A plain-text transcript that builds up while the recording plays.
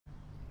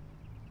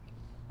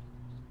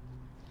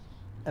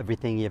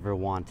Everything you ever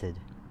wanted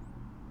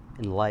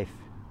in life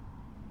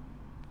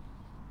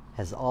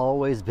has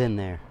always been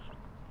there.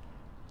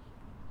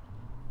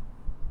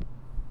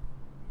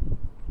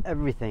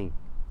 Everything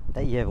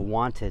that you have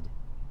wanted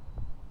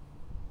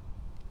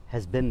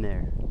has been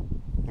there.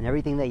 And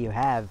everything that you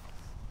have,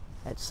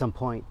 at some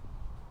point,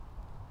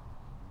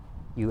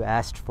 you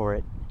asked for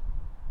it.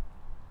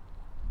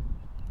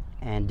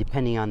 And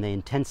depending on the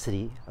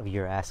intensity of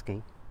your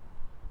asking,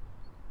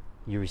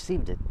 you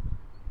received it.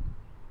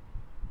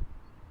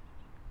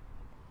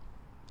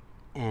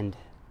 And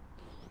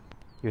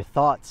your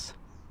thoughts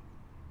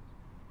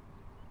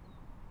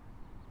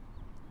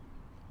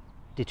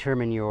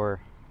determine your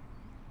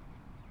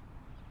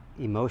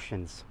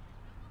emotions.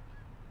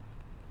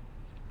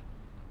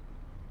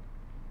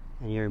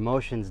 And your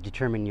emotions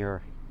determine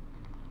your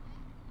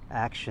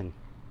action.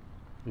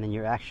 And then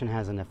your action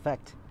has an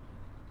effect.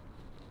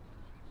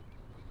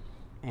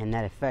 And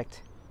that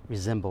effect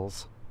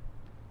resembles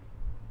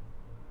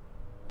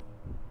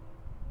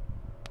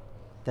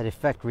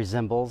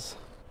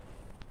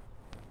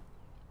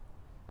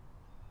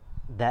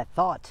that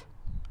thought.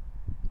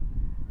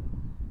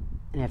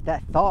 And if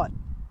that thought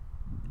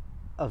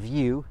of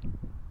you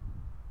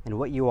and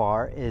what you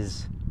are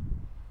is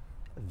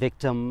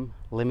victim,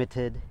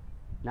 limited,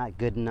 not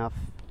good enough,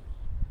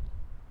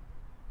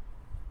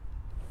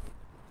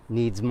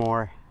 needs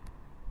more,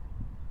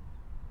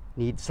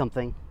 needs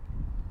something,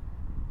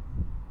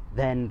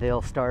 then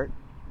they'll start,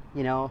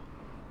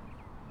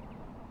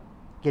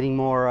 getting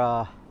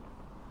more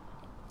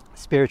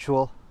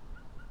spiritual.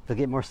 They'll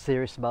get more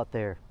serious about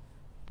their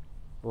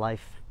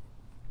life.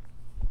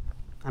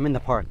 I'm in the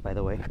park, by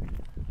the way,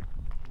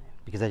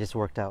 because I just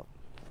worked out.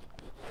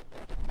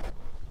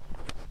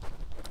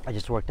 I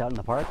just worked out in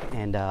the park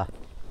and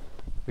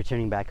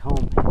returning back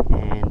home,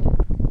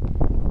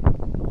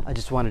 and I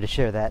just wanted to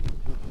share that,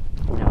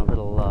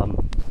 little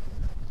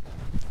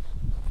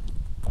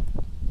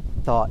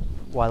thought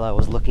while I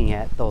was looking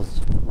at those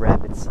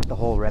rabbits, the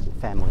whole rabbit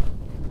family,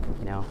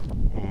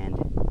 and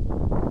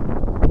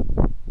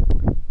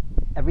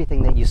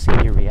everything that you see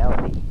in your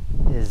reality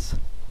is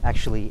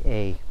actually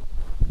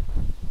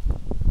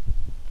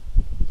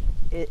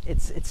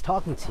it's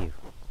talking to you.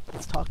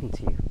 It's talking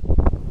to you.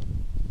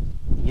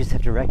 You just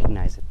have to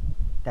recognize it.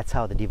 That's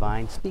how the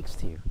divine speaks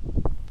to you,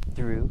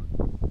 through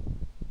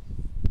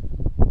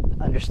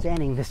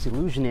understanding this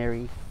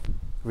illusionary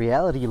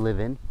reality you live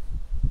in,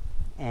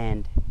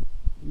 and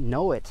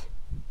know it,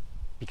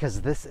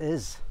 because this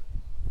is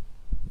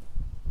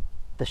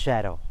the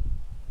shadow.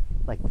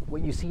 Like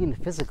what you see in the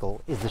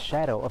physical is the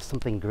shadow of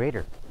something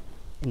greater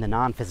in the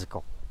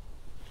non-physical.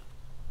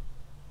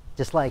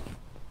 Just like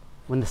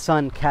when the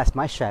sun casts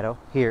my shadow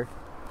here,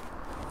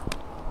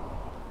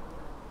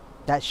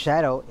 that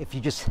shadow, if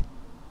you just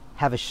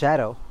have a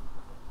shadow,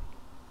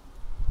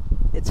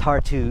 it's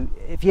hard to,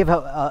 if you have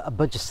a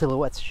bunch of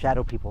silhouettes,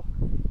 shadow people,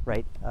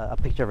 right? A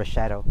picture of a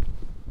shadow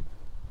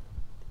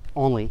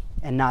only,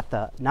 and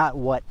not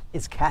what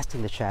is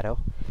casting the shadow,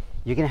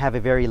 you're going to have a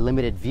very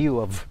limited view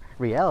of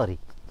reality,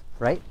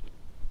 right?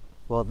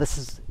 Well, this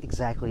is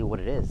exactly what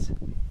it is.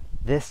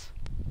 This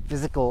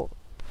physical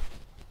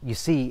you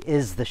see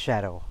is the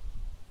shadow,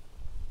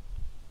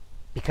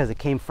 because it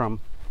came from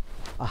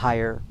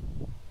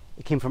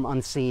it came from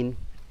unseen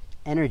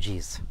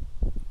energies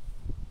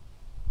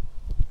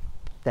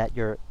that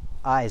your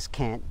eyes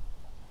can't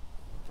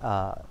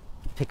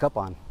pick up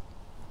on.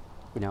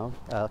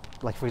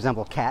 Like for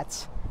example,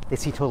 cats, they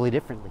see totally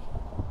differently.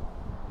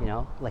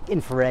 Like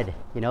infrared.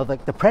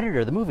 Like the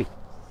Predator, the movie,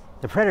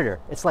 the Predator.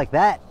 It's like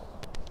that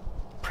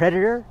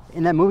Predator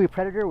in that movie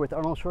Predator with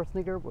Arnold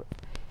Schwarzenegger.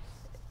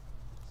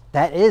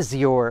 That is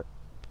your,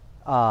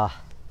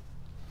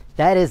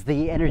 that is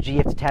the energy you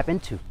have to tap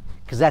into,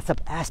 because that's an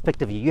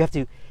aspect of you. You have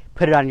to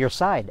put it on your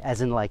side,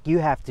 as in like you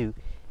have to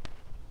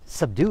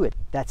subdue it.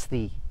 That's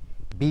the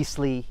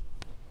beastly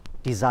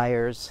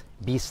desires,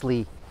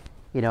 beastly,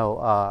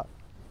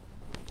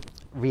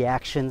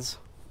 reactions.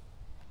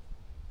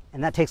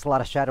 And that takes a lot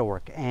of shadow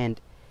work.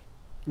 And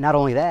not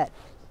only that,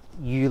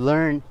 you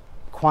learn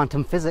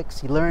quantum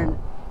physics, you learn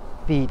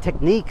the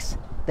techniques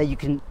that you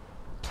can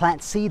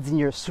plant seeds in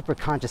your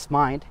superconscious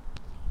mind.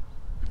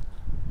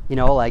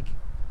 Like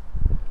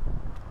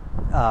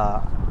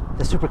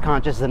the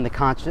superconscious, then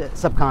the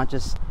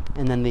subconscious,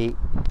 and then the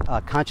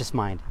conscious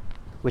mind,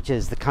 which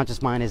is the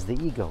conscious mind is the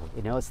ego.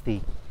 And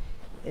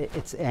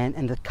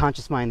the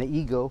conscious mind, the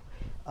ego,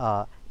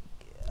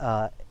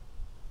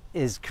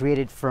 is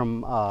created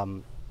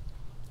from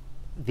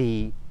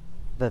the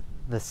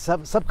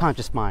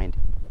subconscious mind.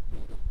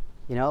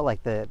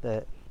 Like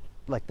the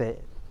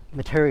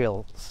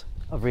materials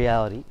of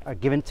reality are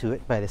given to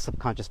it by the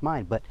subconscious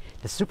mind, but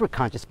the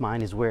superconscious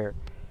mind is where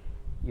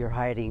you're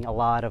hiding a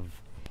lot of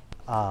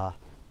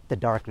the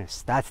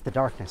darkness. That's the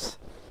darkness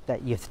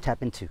that you have to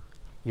tap into.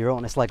 Your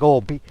own. It's like,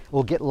 we'll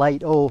get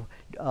light.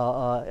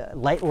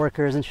 Light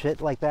workers and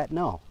shit like that.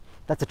 No,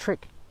 that's a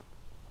trick.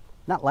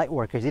 Not light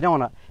workers. You don't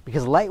want to,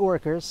 because light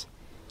workers,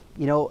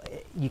 you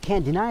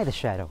can't deny the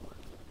shadow,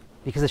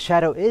 because the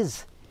shadow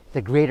is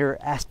the greater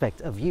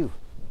aspect of you.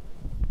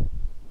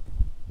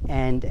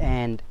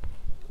 and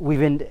we've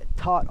been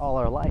taught all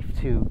our life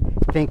to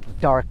think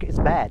dark is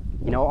bad.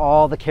 You know,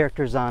 all the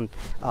characters on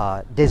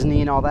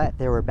Disney and all that,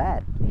 they were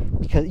bad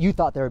because you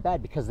thought they were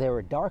bad because they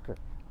were darker.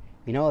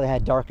 You know, they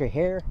had darker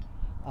hair,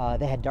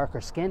 they had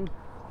darker skin,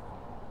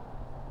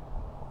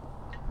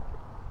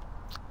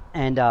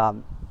 and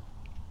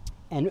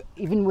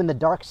even when the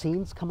dark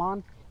scenes come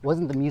on,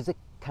 wasn't the music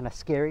kind of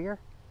scarier?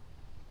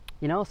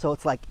 You know, so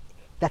it's like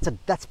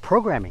that's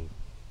programming.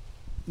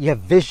 You have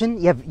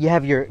vision, you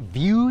have your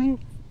viewing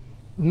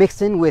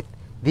mixed in with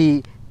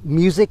the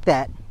music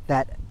that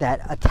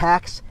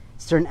attacks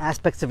certain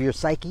aspects of your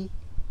psyche,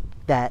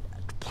 that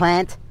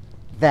plant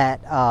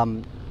that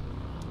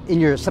in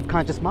your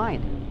subconscious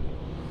mind.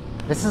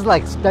 This is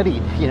like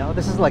studied, you know.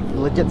 This is like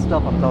legit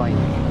stuff I'm telling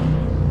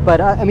you.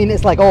 But I mean,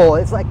 it's like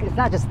it's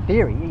not just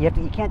theory. You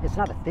can't. It's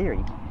not a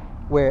theory,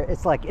 where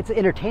it's like it's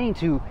entertaining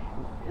to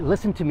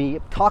listen to me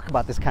talk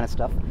about this kind of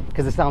stuff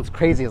because it sounds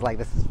crazy. It's like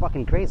this is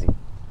fucking crazy.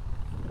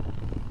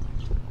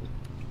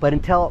 But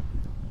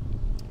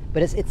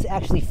it's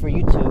actually for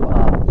you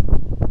to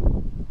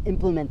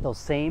implement those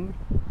same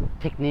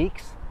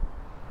techniques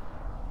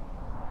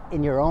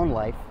in your own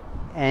life,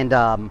 and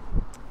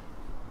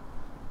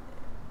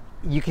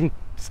you can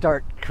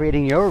start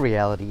creating your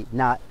reality,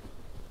 not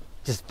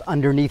just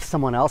underneath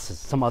someone else's,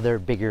 some other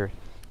bigger,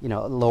 you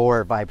know,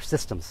 lower vibe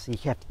systems.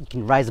 You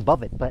can rise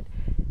above it, but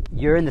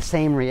you're in the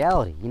same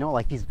reality. You know,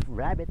 like these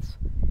rabbits.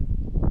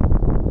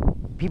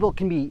 People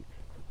can be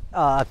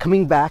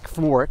coming back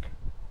from work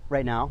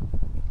right now,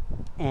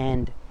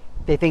 and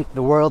they think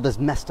the world is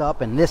messed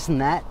up and this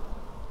and that.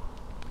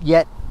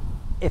 Yet,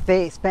 if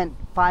they spent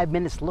 5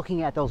 minutes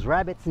looking at those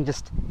rabbits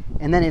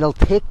and then it'll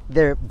take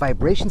their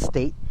vibration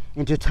state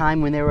into a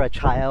time when they were a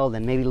child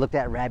and maybe looked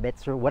at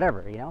rabbits or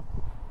whatever, you know.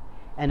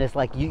 And it's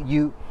like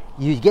you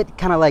get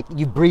kind of like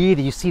you breathe,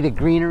 you see the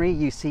greenery,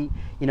 you see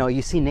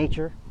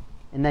nature,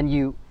 and then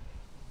you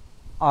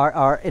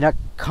are in a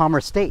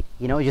calmer state.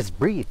 You know, you just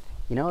breathe.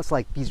 You know, it's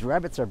like these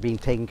rabbits are being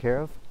taken care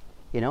of.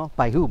 You know,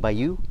 by who? By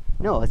you?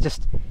 No, it's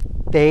just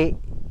they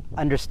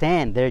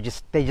understand. They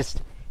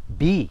just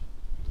be.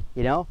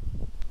 You know,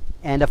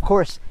 and of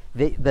course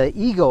the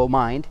ego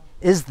mind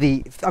is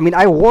the. I mean,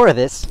 I wore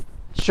this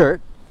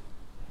shirt.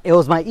 It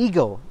was my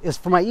ego. It was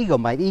for my ego.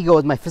 My ego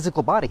is my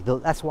physical body.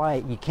 That's why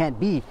you can't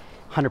be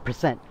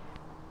 100%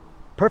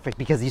 perfect,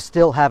 because you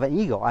still have an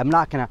ego. I'm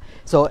not gonna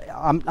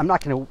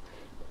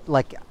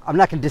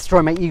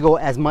destroy my ego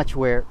as much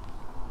where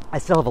I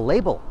still have a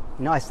label.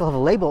 You know, I still have a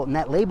label, and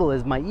that label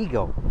is my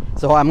ego.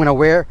 So I'm gonna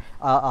wear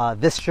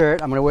this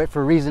shirt. I'm gonna wear it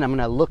for a reason. I'm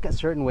gonna look a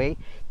certain way.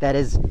 That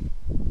is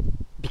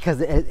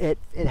because it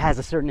has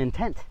a certain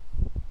intent.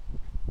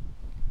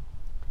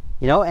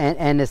 You know,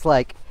 and it's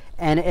like.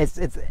 And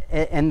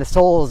and the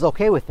soul is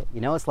okay with it, you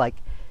know. It's like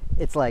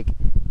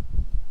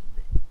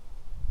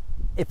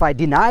if I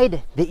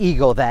denied the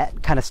ego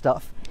that kind of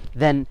stuff,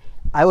 then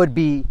I would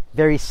be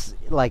very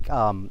like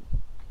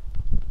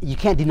you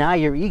can't deny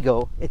your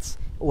ego. It's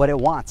what it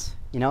wants,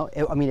 you know.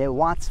 It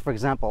wants, for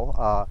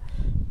example,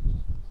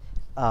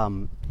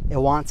 it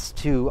wants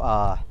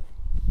to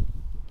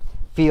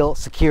feel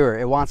secure.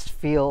 It wants to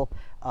feel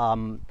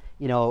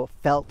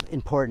felt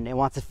important. It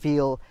wants to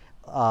feel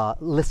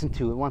listened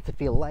to. It wants to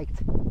feel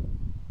liked.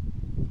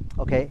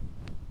 Okay,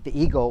 the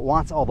ego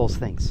wants all those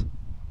things.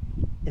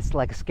 It's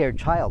like a scared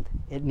child.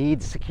 It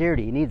needs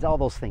security. It needs all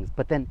those things.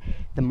 But then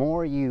the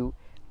more you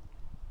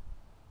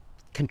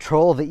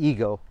control the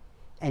ego,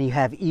 and you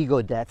have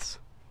ego deaths,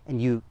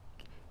 and you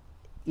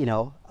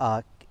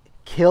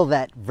kill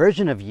that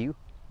version of you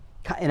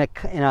in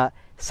a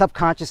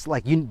subconscious,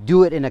 like you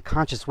do it in a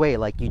conscious way,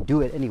 like you do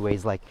it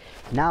anyways. Like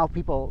now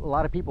a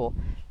lot of people,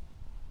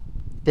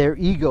 their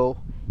ego,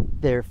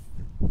 there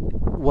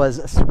was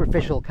a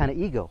superficial kind of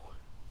ego.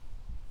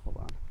 Hold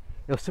on.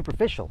 It was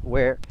superficial,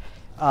 where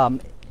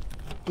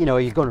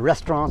you go to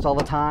restaurants all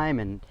the time,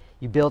 and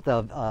you built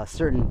a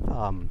certain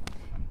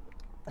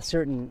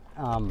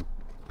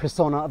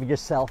persona of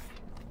yourself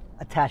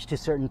attached to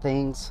certain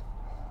things,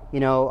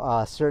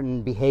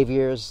 certain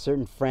behaviors,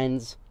 certain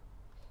friends,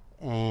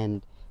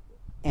 and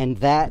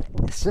that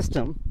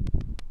system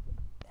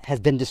has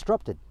been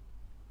disrupted.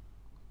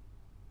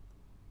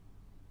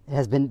 It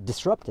has been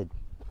disrupted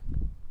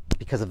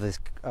because of this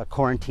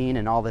quarantine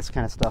and all this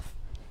kind of stuff,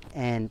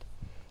 and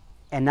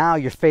now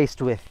you're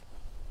faced with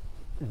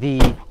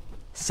the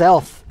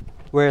self,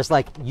 where it's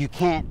like you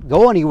can't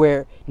go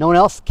anywhere. No one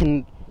else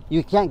can.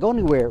 You can't go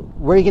anywhere.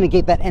 Where are you going to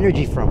get that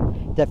energy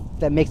from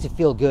that makes you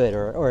feel good?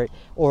 Or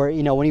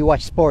when you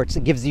watch sports,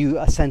 it gives you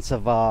a sense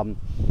of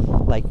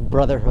like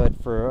brotherhood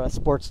for a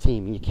sports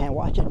team. You can't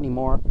watch it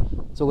anymore.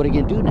 So what are you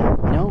going to do now?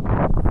 You know.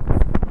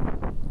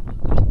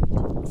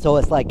 So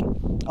it's like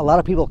a lot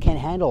of people can't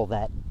handle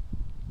that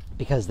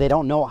because they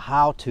don't know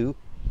how to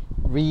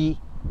rebuild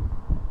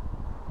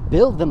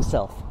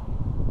themselves,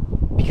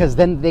 because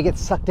then they get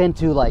sucked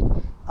into like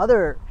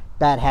other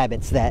bad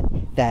habits that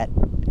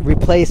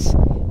replace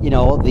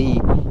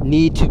the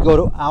need to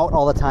go out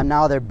all the time.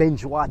 Now they're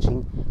binge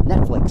watching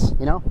Netflix,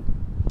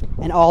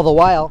 and all the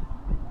while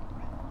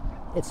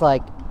it's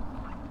like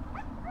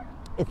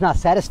it's not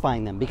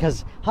satisfying them,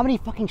 because how many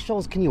fucking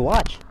shows can you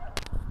watch?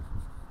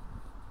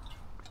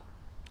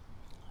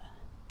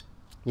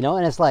 You know,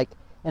 and it's like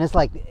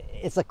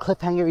it's a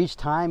cliffhanger each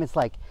time. It's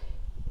like,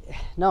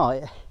 no.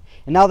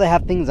 And now they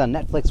have things on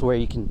Netflix where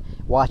you can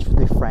watch with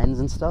your friends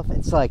and stuff.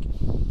 It's like,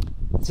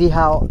 see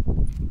how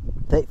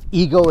the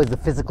ego is the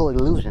physical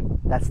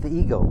illusion. That's the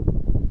ego.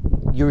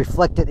 You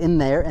reflect it in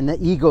there, and the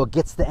ego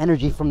gets the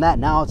energy from that.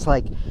 Now it's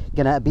like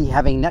gonna be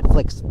having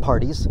Netflix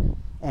parties,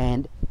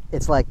 and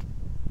it's like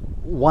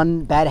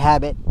one bad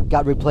habit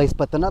got replaced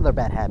with another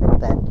bad habit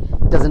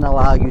that doesn't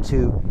allow you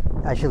to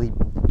actually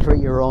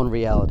create your own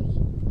reality.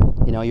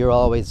 You know, you're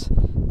always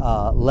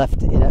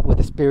left in it with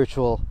a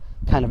spiritual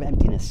kind of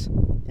emptiness.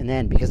 And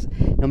then, because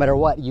no matter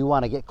what, you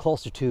want to get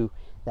closer to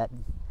that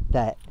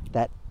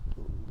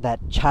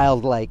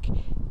childlike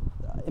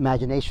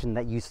imagination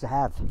that you used to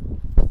have,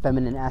 the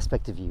feminine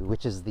aspect of you,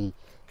 which is the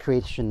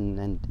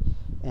creation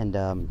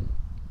and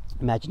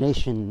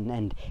imagination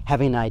and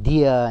having an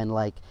idea, and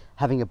like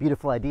having a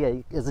beautiful idea.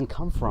 It doesn't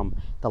come from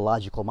the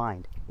logical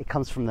mind. It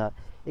comes from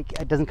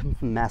it doesn't come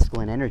from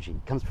masculine energy.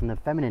 It comes from the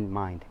feminine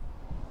mind.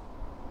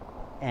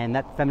 And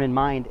that feminine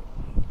mind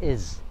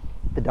is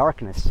the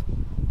darkness,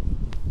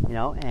 you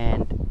know,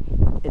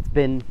 and it's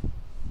been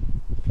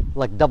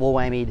like double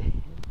whammied,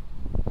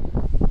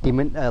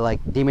 like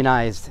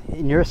demonized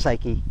in your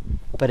psyche,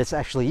 but it's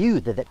actually you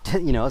that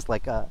you know, it's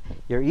like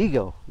your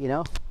ego, you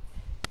know.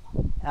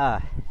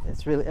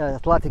 It's really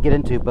it's a lot to get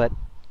into, but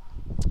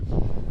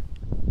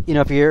you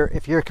know,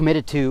 if you're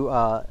committed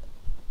to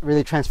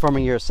really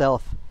transforming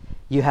yourself,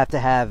 you have to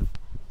have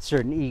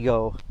certain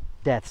ego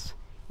deaths,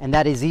 and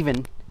that is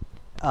even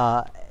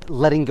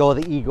letting go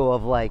of the ego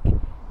of like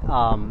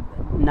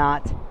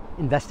not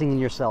investing in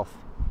yourself,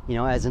 you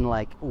know, as in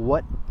like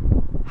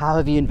how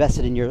have you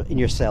invested in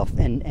yourself,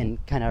 and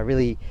kind of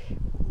really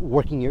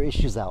working your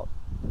issues out,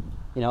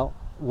 you know,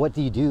 what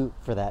do you do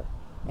for that?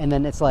 And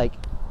then it's like,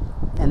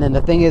 and then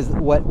the thing is,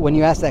 when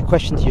you ask that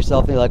question to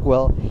yourself, you're like,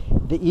 well,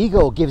 the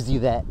ego gives you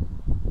the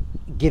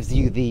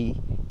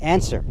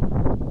answer,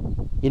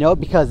 you know,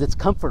 because it's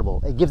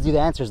comfortable. It gives you the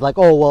answers, like,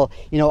 oh, well,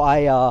 you know,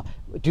 I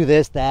do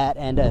this, that,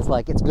 and it's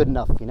like, it's good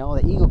enough, you know.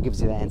 The ego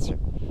gives you the answer,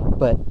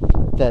 but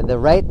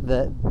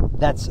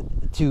that's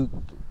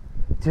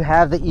to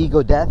have the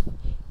ego death.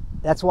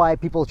 That's why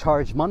people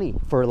charge money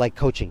for like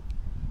coaching,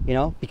 you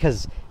know,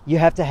 because you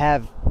have to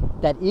have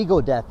that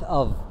ego death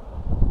of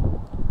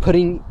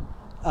putting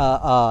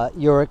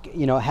your,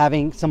 you know,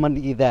 having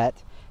somebody that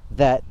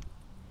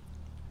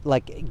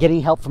like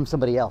getting help from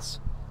somebody else,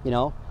 you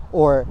know.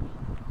 Or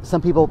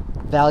some people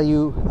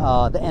value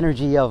the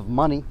energy of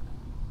money,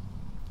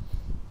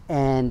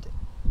 and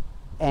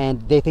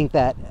they think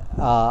that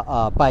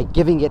by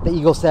giving it, the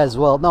ego says,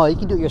 well, no, you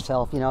can do it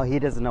yourself, you know, he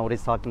doesn't know what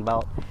he's talking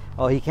about,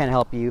 oh, he can't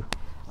help you,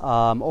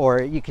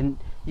 or you can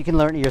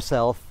learn it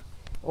yourself,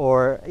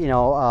 or, you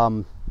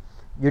know,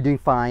 you're doing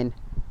fine,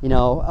 you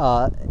know.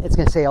 It's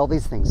going to say all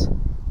these things,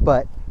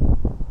 but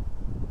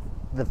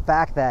the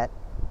fact that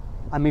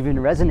I'm even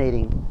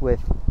resonating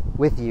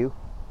with you,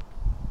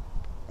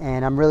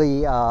 and I'm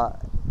really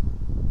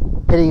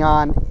hitting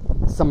on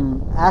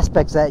some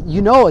aspects that,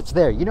 you know, it's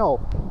there. You know,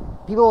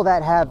 people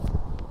that have,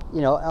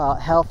 you know,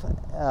 health,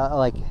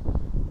 like,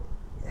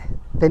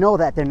 they know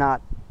that they're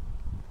not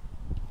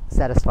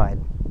satisfied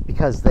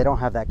because they don't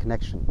have that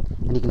connection.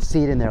 And you can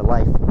see it in their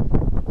life,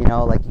 you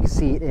know, like you can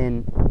see it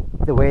in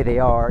the way they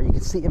are. You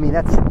can see, I mean,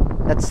 that's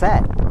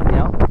sad, you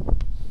know.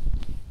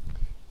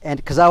 And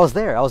because I was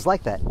there, I was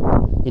like that,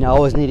 you know,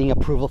 always needing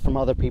approval from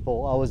other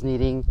people, always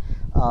needing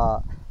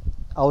some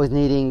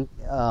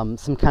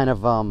kind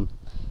of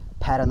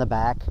pat on the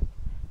back,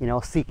 you know,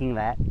 seeking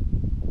that,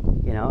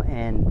 you know.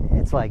 And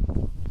it's like,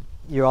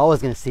 you're always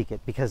going to seek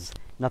it because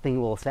nothing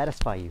will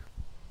satisfy you,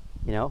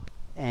 you know.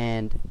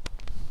 And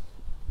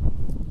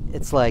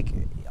it's like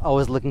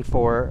always looking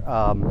for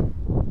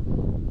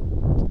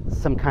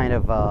some kind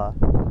of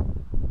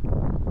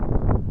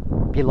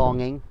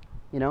belonging,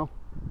 you know,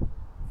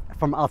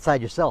 from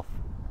outside yourself.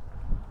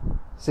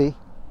 See,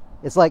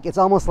 it's like, it's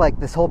almost like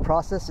this whole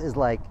process is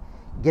like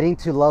getting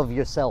to love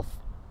yourself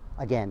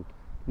again,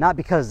 not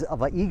because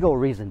of an ego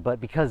reason,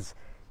 but because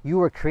you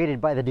were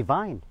created by the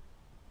divine.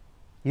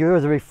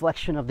 You're the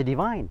reflection of the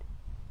divine.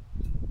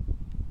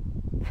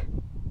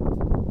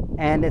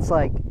 And it's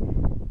like,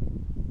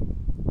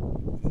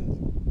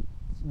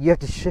 you have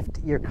to shift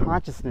your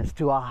consciousness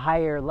to a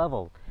higher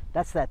level.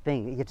 That's that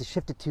thing. You have to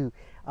shift it to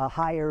a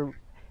higher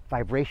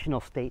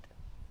vibrational state.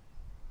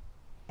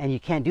 And you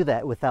can't do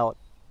that without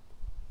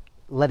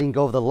letting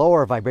go of the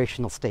lower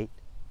vibrational state.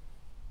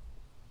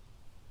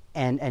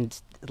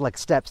 And like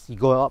steps, you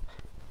go up.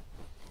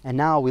 And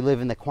now we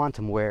live in the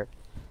quantum where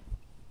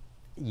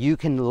you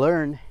can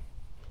learn,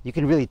 you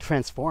can really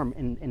transform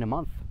in a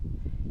month.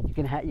 You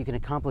can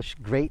accomplish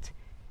great,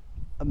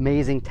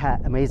 amazing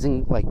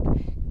like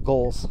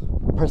goals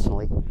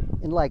personally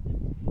in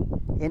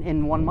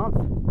 1 month,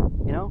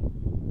 you know.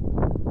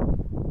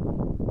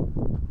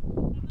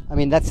 I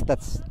mean, that's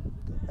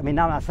I mean,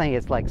 now I'm not saying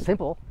it's like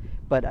simple,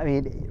 but I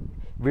mean,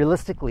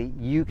 realistically,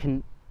 you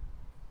can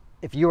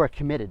if you are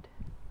committed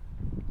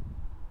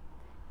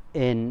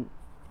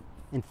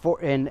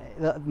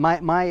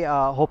my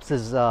hopes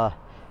is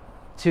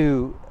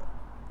to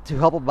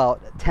help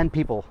about 10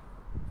 people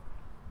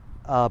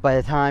by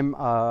the time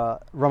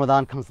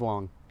Ramadan comes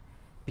along,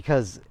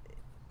 because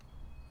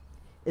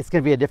it's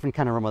going to be a different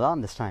kind of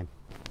Ramadan this time.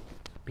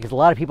 Because a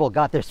lot of people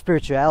got their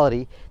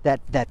spirituality,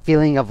 that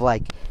feeling of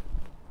like,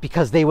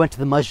 because they went to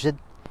the masjid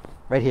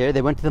right here,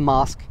 they went to the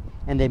mosque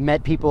and they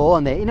met people,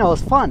 and they, it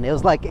was fun, it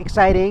was like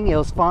exciting, it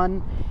was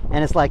fun,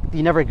 and it's like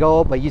you never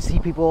go, but you see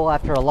people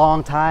after a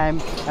long time,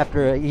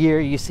 after a year,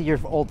 you see your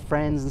old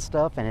friends and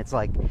stuff, and it's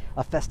like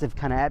a festive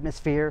kind of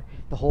atmosphere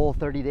the whole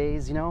 30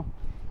 days, and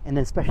then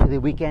especially the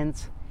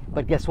weekends.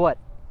 But guess what?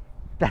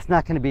 That's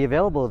not going to be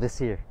available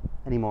this year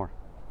anymore.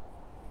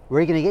 Where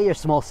are you going to get your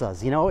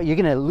samosas?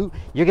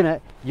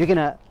 You're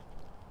gonna.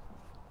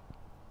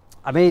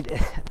 I mean,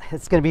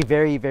 it's going to be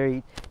very,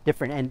 very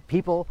different. And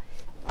people,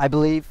 I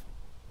believe,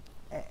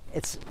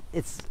 it's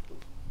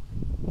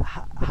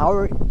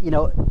how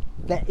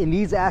that in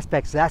these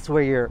aspects, that's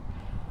where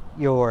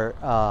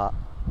your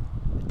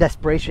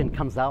desperation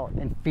comes out,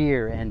 and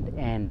fear,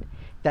 and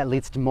that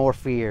leads to more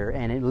fear,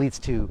 and it leads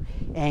to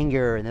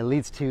anger, and it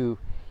leads to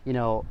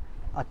a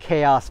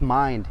chaos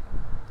mind,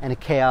 and a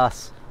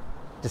chaos.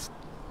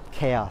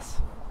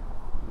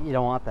 You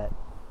don't want that.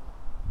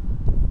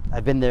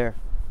 I've been there.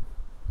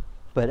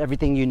 But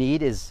everything you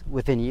need is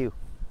within you.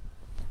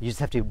 You just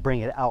have to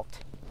bring it out.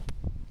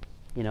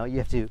 You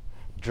have to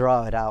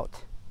draw it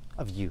out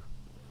of you.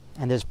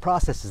 And there's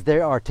processes.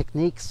 There are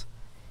techniques.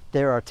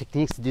 There are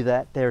techniques to do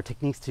that. There are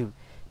techniques to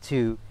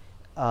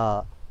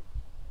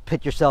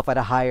put yourself at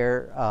a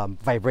higher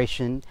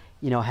vibration.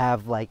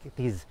 Have like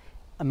these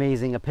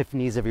amazing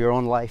epiphanies of your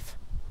own life.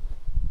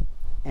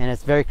 And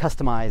it's very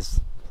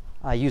customized.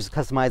 I use a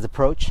customized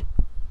approach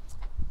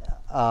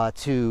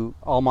to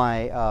all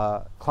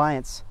my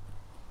clients,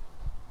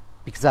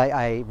 because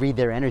I read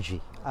their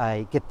energy.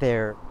 I get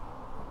their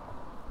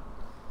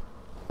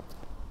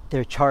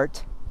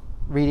chart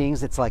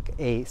readings. It's like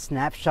a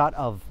snapshot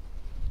of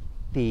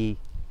the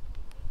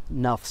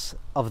nafs,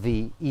 of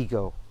the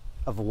ego,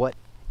 of what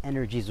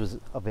energies was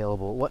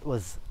available, what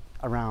was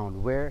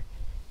around, where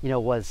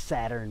was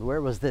Saturn,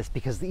 where was this,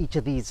 because each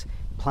of these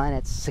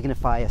planets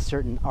signify a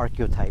certain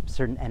archetype,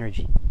 certain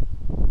energy.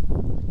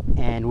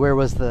 And where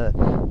was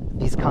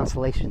these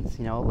constellations,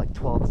 like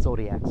 12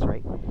 zodiacs,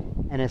 right?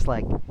 And it's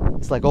like,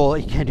 oh,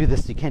 you can't do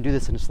this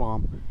in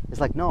Islam. It's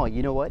like, no,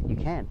 you know what? You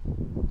can.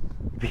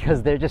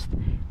 Because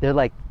they're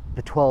like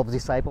the 12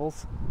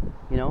 disciples,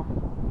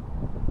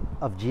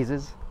 of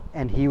Jesus.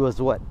 And he was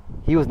what?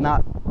 He was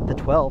not the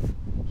 12th,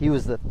 he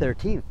was the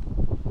 13th.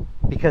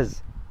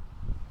 Because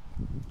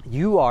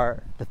you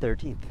are the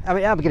 13th. I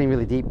mean, I'm getting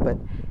really deep, but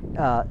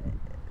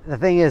the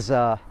thing is,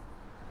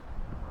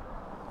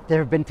 there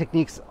have been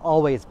techniques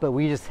always, but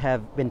we just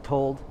have been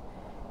told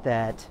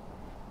that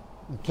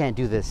you can't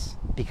do this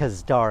because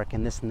it's dark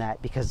and this and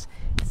that, because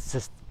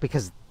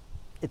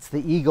it's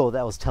the ego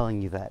that was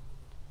telling you that.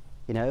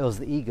 It was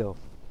the ego.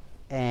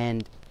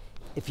 And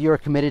if you're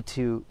committed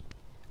to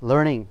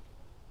learning,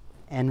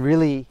 and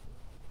really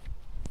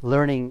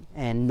learning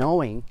and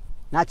knowing,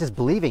 not just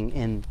believing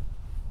in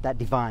that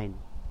divine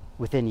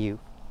within you,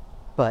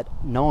 but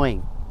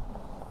knowing,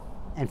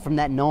 and from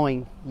that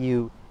knowing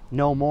you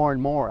know more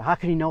and more. How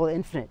can you know the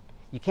infinite?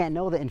 You can't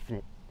know the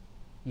infinite.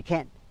 You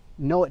can't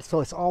know it.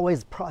 So it's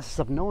always a process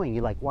of knowing.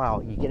 You're like,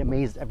 wow, you get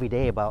amazed every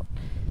day about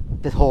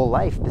this whole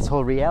life, this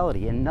whole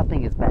reality, and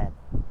nothing is bad.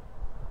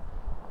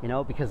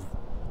 Because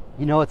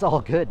it's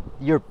all good.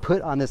 You're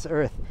put on this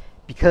earth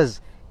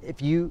because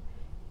if you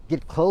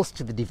get close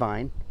to the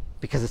divine,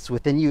 because it's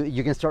within you,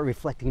 you're going to start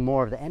reflecting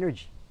more of the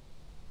energy,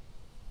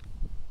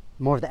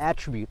 more of the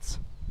attributes,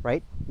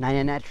 right?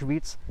 99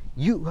 attributes.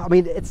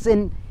 It's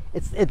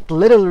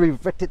literally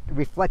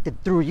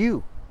reflected through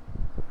you.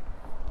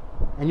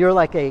 And you're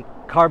like a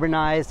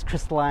carbonized,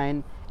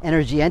 crystalline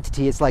energy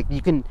entity. It's like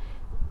you can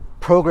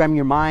program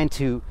your mind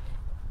to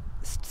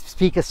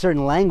speak a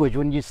certain language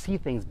when you see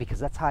things, because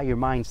that's how your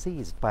mind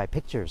sees, by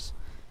pictures.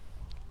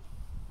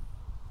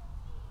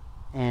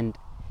 And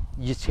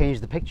you just change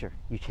the picture,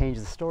 you change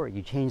the story,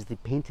 you change the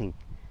painting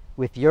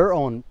with your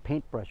own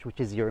paintbrush, which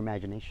is your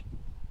imagination.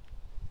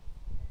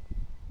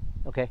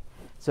 Okay?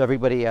 So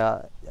everybody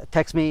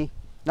text me,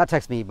 not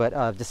text me, but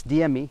just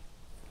DM me,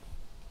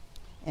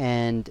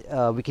 and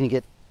we can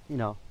get,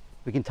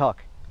 we can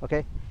talk.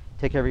 Okay?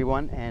 Take care,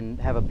 everyone, and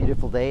have a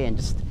beautiful day, and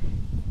just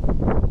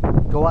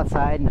go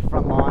outside in the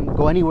front lawn,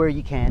 go anywhere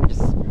you can,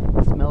 just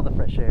smell the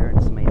fresh air, and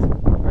it's amazing.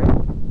 All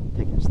right?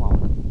 Take care. Assalam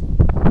alaikum.